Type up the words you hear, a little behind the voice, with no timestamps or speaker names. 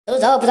不知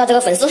道这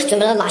个粉丝准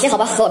备了哪些好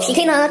吧和我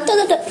PK 呢？对，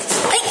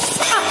哎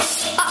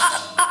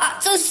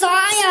这是啥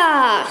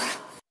呀？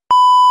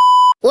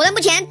我的目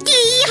前第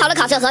一好的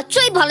卡车和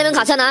最不好的那本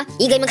卡车呢，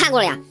已经给你们看过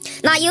了呀。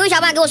那有小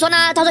伙伴跟我说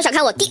呢，他说想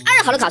看我第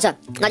二好的卡车，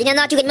那今天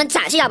呢就给你们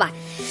展示一下吧。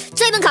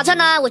这本卡车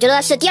呢，我觉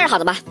得是第二好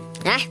的吧。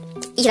来，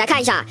一起来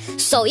看一下，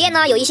首页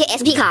呢有一些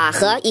SP 卡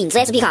和影子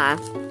SP 卡，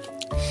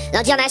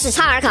然后接下来是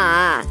XR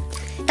卡。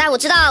但我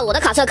知道我的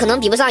卡车可能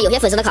比不上有些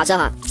粉丝的卡车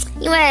哈，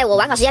因为我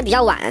玩卡时间比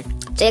较晚，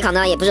这些卡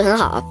呢也不是很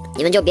好，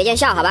你们就别见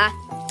笑好吧。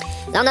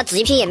然后呢，紫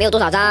GP 也没有多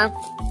少张，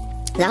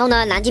然后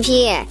呢蓝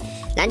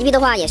GP 的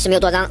话也是没有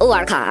多张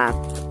OR 卡，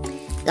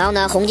然后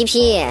呢红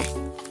GP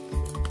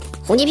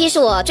是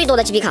我最多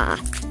的 GP 卡，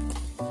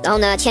然后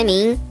呢签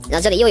名，然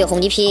后这里又有红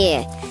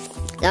GP，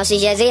 然后是一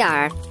些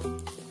ZR。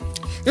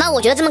那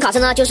我觉得这门卡车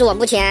呢就是我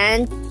目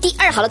前第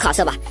二好的卡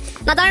车吧。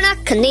那当然呢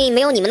肯定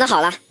没有你们的好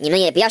了，你们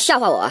也不要笑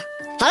话我。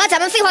好了，咱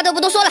们废话都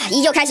不多说了，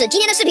依旧开始今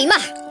天的视频吧。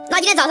那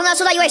今天早上呢，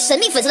收到一位神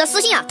秘粉丝的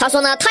私信啊，他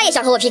说呢，他也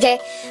想和我 PK，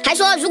 还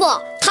说如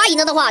果他赢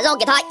了的话，让我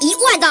给他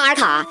1万张R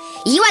卡。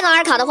1万张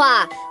R卡的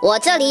话，我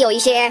这里有一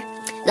些，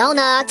然后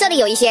呢，这里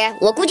有一些，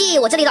我估计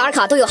我这里的R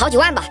卡都有好几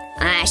万吧。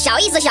哎，小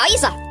意思。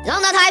然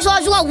后呢，他还说，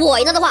如果我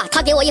赢了的话，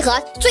他给我一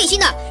盒最新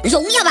的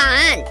荣耀版，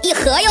一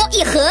盒哟，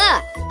一盒。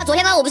那昨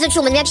天呢，我不是去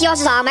我们这边批发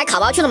市场买卡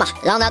包去了嘛？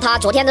然后呢，他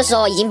昨天的时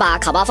候已经把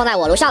卡包放在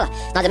我楼下了。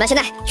那咱们现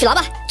在去拿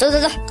吧，走。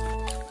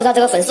不知道这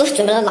个粉丝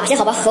准备了哪些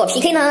好吧和我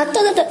PK 呢？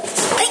对，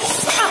哎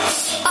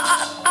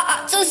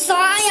这是啥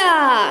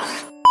呀？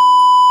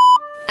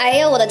哎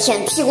呦我的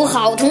天，屁股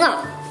好疼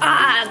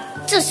啊！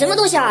这什么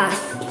东西啊？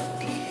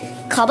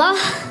卡包，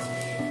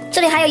这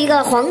里还有一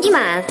个黄金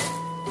版，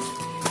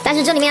但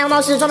是这里面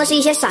貌似装的是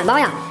一些散包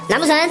呀。难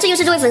不成这就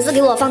是这位粉丝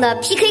给我放的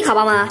PK 卡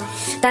包吗？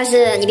但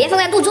是你别放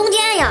在路中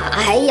间呀！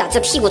哎呀，这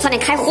屁股差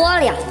点开豁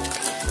了呀！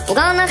我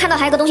刚刚呢看到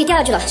还有个东西掉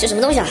下去了，是什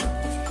么东西啊？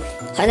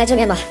好像在这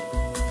边吧，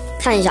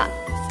看一下。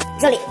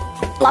这里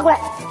拿过来，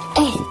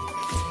哎，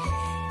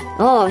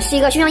哦，是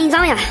一个宣传印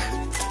章呀。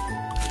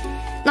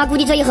那估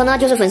计这一盒呢，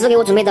就是粉丝给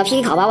我准备的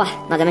PK 卡包吧。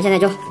那咱们现在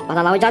就把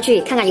它拿回家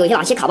去看看有些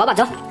哪些卡包吧。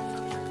走，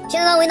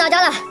现在呢我已经到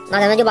家了，那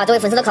咱们就把这位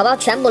粉丝的卡包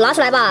全部拿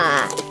出来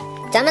吧。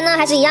咱们呢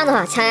还是一样的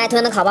哈，猜同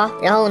样的卡包，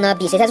然后呢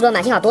比谁猜出的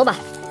满星卡多吧。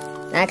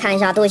来看一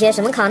下都有些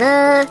什么卡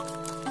呢？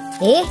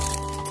诶，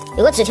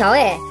有个纸条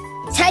哎，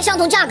猜相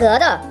同价格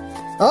的。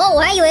哦，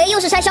我还以为又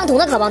是猜相同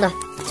的卡包呢。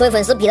这位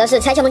粉丝比的是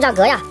猜相同价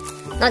格呀。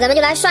那咱们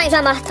就来算一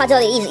算吧，它这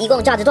里一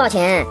共价值多少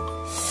钱？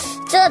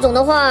这种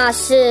的话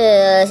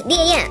是烈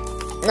焰，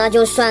那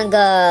就算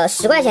个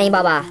10块钱一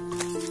包吧。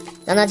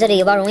然后呢，这里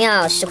有包荣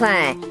耀10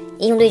块，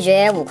英雄对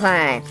决5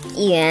块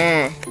，1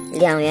元、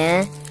2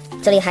元，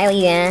这里还有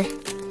1元。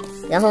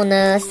然后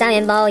呢，3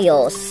元包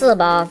有4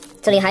包，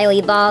这里还有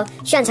一包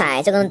炫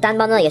彩，这个单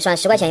包呢也算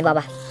10块钱一包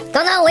吧。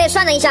刚刚我也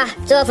算了一下，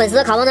这个粉丝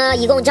的卡包呢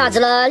一共价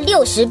值了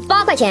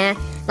68块钱，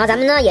那咱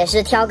们呢也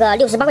是挑个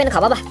68块钱的卡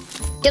包吧。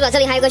对了，这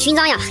里还有个勋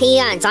章呀，黑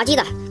暗杂技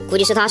的，估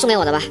计是他送给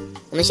我的吧。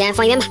我们先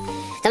放一边吧。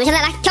咱们现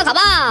在来挑卡包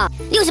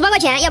，68块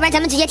钱，要不然咱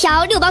们直接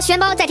挑6包10元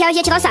包，再挑一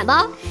些其他散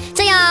包，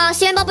这样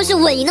10元包不是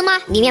稳赢了吗？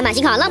里面满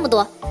星卡那么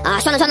多啊！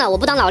算了，我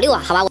不当老六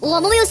啊，好吧？我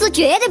蒙蔽优斯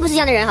绝对不是这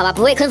样的人，好吧？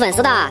不会坑粉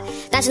丝的。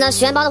但是呢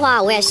，10元包的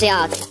话，我也是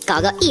要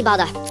搞个1包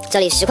的，这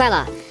里10块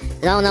了。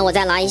然后呢，我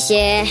再拿一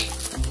些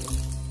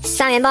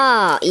3元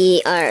包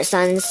，1、2、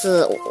3、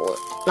4、5，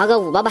拿个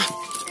5包吧。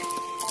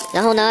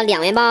然后呢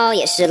，2元包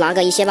也是拿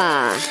个一些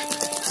吧。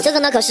这个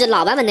呢可是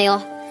老版本的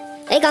哟，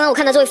哎，刚刚我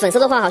看到这位粉丝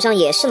的话，好像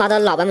也是拿的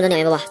老版本的2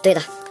元包吧？对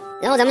的。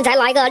然后咱们再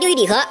拿一个6亿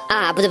礼盒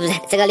啊，不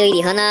对，这个6亿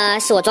礼盒呢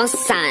是我装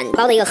散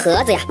包的一个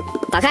盒子呀，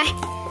打开，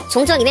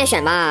从这里面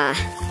选吧。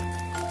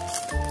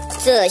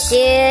这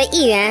些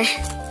1元，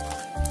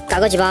搞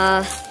个几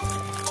包，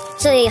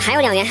这里还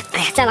有2元，哎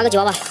呀，再拿个几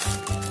包吧。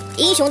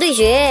英雄对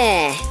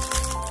决，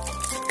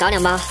搞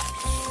2包，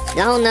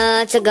然后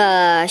呢这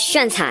个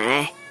炫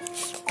彩，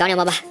搞2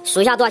包吧，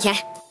数一下多少钱。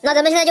那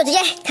咱们现在就直接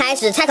开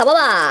始拆卡包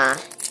吧。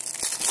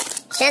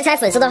先拆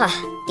粉丝的哈，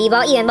第一包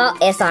1元包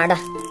SR 的，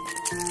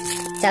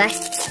再来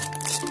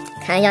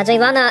看一下这一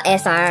包呢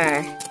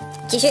SR，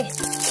 继续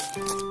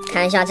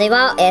看一下这一包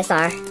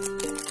SR，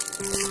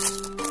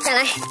 再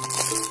来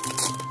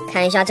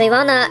看一下这一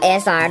包呢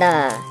SR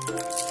的。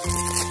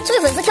这位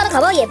粉丝挑的卡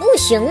包也不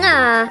行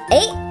啊，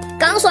哎，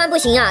刚说完不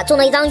行啊，中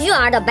了一张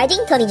UR 的白金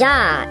特定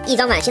价，1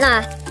张满星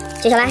啦。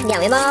接下来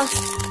2元包，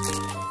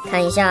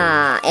看一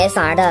下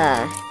SR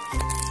的。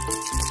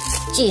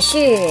继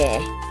续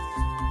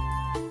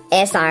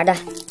SR 的，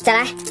再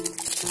来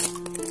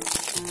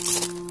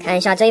看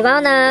一下这一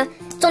包呢，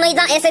中了一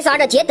张 SSR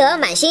的捷德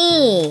满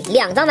星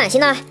，2张满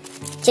星呢。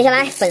接下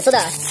来粉丝的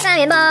3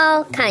元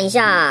包，看一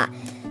下，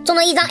中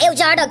了一张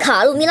LGR 的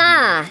卡路米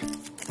拉，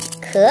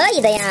可以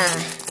的呀。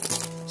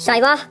下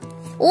一包，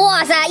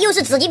哇塞，又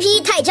是紫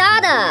GP 泰迦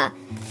的，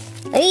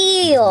哎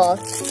呦，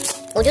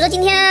我觉得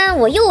今天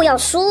我又要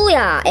输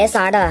呀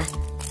SR 的。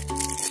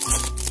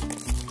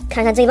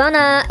看看这一包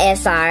呢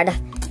SR 的，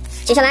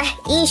接下来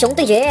英雄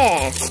对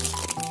决，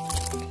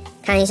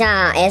看一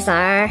下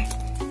SR，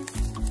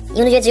 英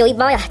雄对决只有1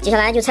包呀，接下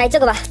来就猜这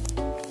个吧，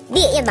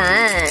烈焰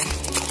版，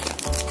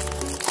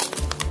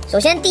首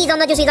先第一张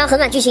呢就是一张横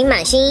版剧情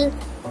满星，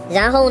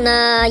然后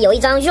呢有一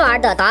张育儿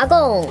的达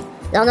贡，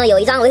然后呢有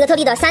一张维克特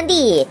利的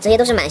3D，这些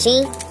都是满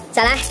星。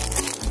再来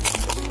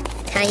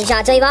看一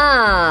下这一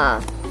包，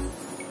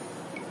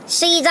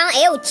是一张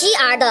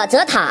LGR 的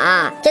泽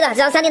塔，接着这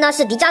张3D呢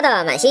是迪迦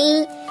的满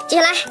星。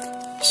接下来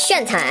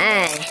炫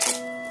彩，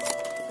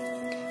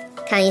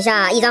看一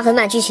下一张横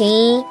版剧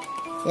情，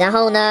然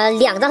后呢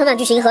2张横版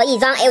剧情和一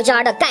张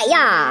LGR 的盖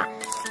亚。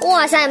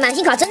哇塞，满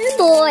星卡真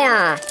多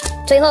呀！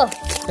最后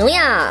荣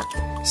耀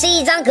是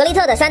一张格雷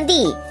特的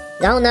3D，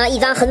然后呢一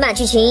张横版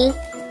剧情，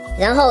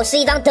然后是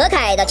一张德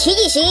凯的奇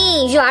迹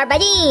型育儿白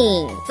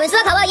金。粉丝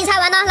的卡包已经拆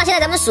完了，那现在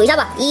咱们数一下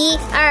吧，1、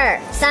2、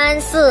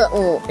3、4、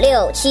5、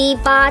6、7、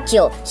8、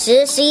9、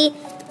10、11、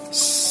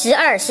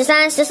12、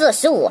13、14、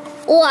15，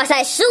哇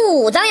塞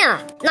，15张呀！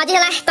那接下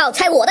来到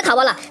拆我的卡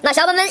包了，那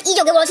小伙伴们依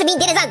旧给我的视频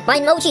点点赞，把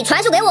你们的武器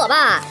传授给我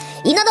吧。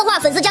赢了的话，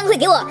粉丝将会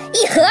给我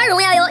1盒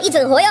荣耀哟，1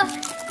整盒哟。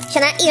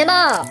先来1元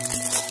包，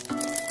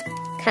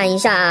看一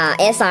下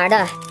SR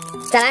的，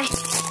再来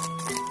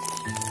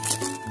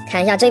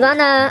看一下这包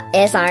呢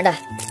SR 的，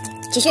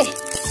继续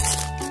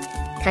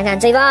看看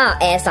这包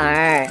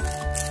SR，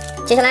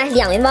 接下来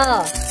2元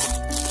包，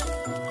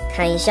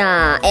看一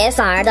下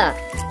SR 的，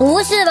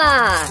不是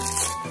吧？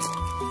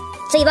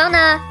这一包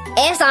呢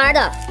SR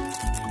的，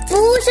不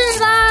是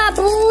吧？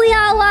不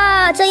要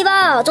啊！这一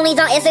包中了一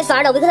张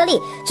SSR 的维克特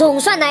利，总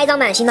算来一张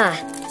满星了。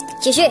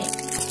继续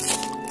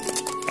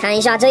看一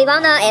下这一包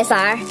呢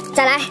SR，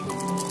 再来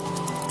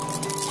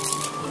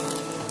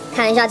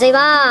看一下这一包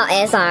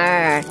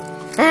SR。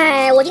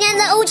哎，我今天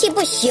的欧气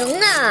不行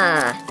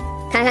啊！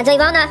看看这一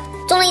包呢，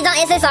中了一张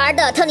SSR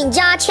的特令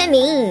加签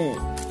名。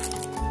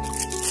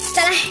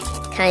再来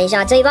看一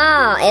下这一包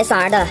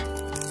SR 的，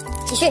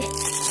继续。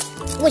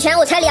目前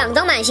我才2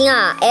张满星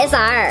啊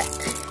 ，SR。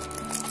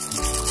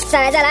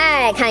再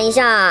来看一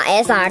下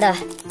SR 的，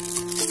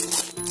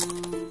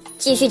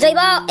继续这一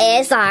包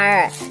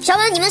SR。小伙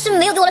伴，你们是不是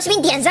没有给我的视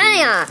频点赞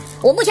呀？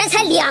我目前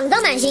才2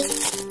张满星，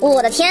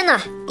我的天呐！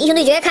英雄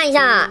对决看一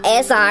下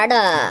SR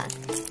的，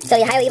这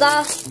里还有一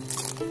包，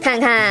看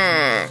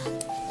看，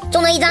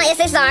中了一张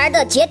SSR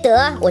的捷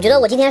德，我觉得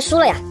我今天输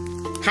了呀。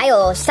还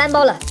有3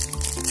包了，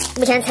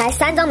目前才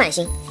3张满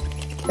星。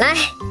来，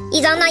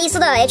一张纳伊斯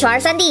的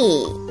HR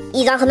 3D，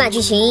 一张横版剧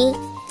情，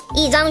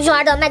一张育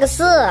儿的麦克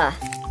斯。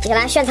接下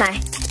来炫彩，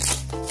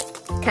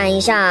看一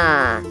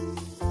下，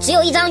只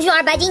有一张育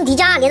儿白金迪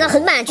迦，连张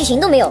横版剧情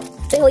都没有。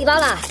最后一包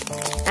了，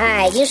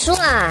哎，已经输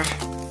了。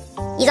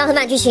一张横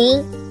版剧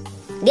情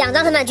，2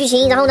张横版剧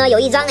情，然后呢有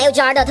一张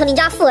LGR 的特令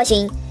加复合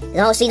型，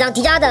然后是一张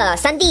迪迦的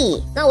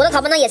3D。那我的卡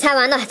包呢也拆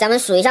完了，咱们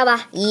数一下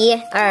吧，1、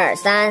2、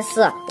3、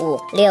4、5、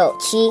6、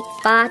7、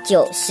8、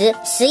9、10、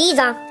11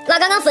张。那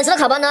刚刚粉丝的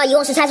卡包呢，一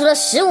共是拆出了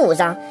15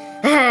张。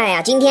哎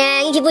呀，今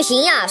天运气不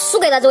行呀，输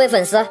给了这位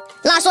粉丝。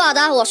那说好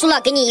的，我输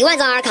了给你1万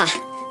张R卡，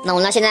那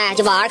我呢现在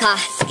就把R卡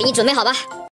给你准备好吧。